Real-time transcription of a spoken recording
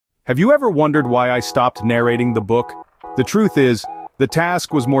Have you ever wondered why I stopped narrating the book? The truth is, the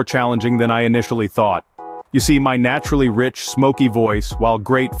task was more challenging than I initially thought. You see, my naturally rich, smoky voice, while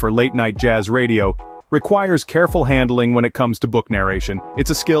great for late-night jazz radio, requires careful handling when it comes to book narration. It's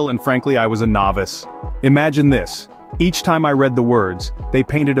a skill, and frankly, I was a novice. Imagine this. Each time I read the words, they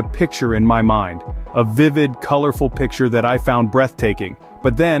painted a picture in my mind. A vivid, colorful picture that I found breathtaking.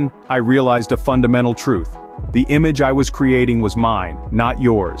 But then, I realized a fundamental truth. The image I was creating was mine, not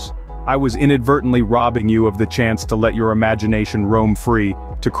yours. I was inadvertently robbing you of the chance to let your imagination roam free,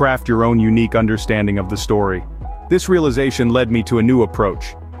 to craft your own unique understanding of the story. This realization led me to a new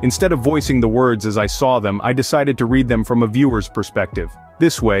approach. Instead of voicing the words as I saw them, I decided to read them from a viewer's perspective.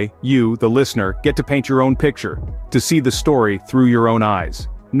 This way, you, the listener, get to paint your own picture, to see the story through your own eyes.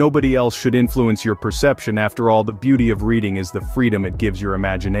 Nobody else should influence your perception. After all, the beauty of reading is the freedom it gives your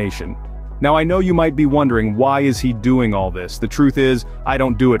imagination. Now I know you might be wondering, why is he doing all this? The truth is, I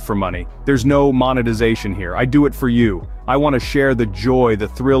don't do it for money. There's no monetization here. I do it for you. I want to share the joy, the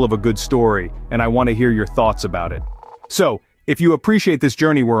thrill of a good story, and I want to hear your thoughts about it. So, if you appreciate this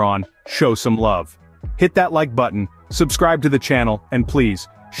journey we're on, show some love. Hit that like button, subscribe to the channel, and please,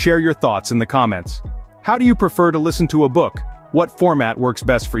 share your thoughts in the comments. How do you prefer to listen to a book? What format works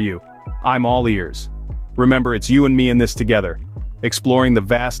best for you? I'm all ears. Remember, it's you and me in this together, exploring the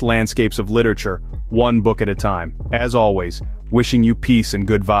vast landscapes of literature, one book at a time. As always, wishing you peace and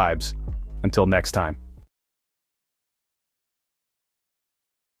good vibes. Until next time.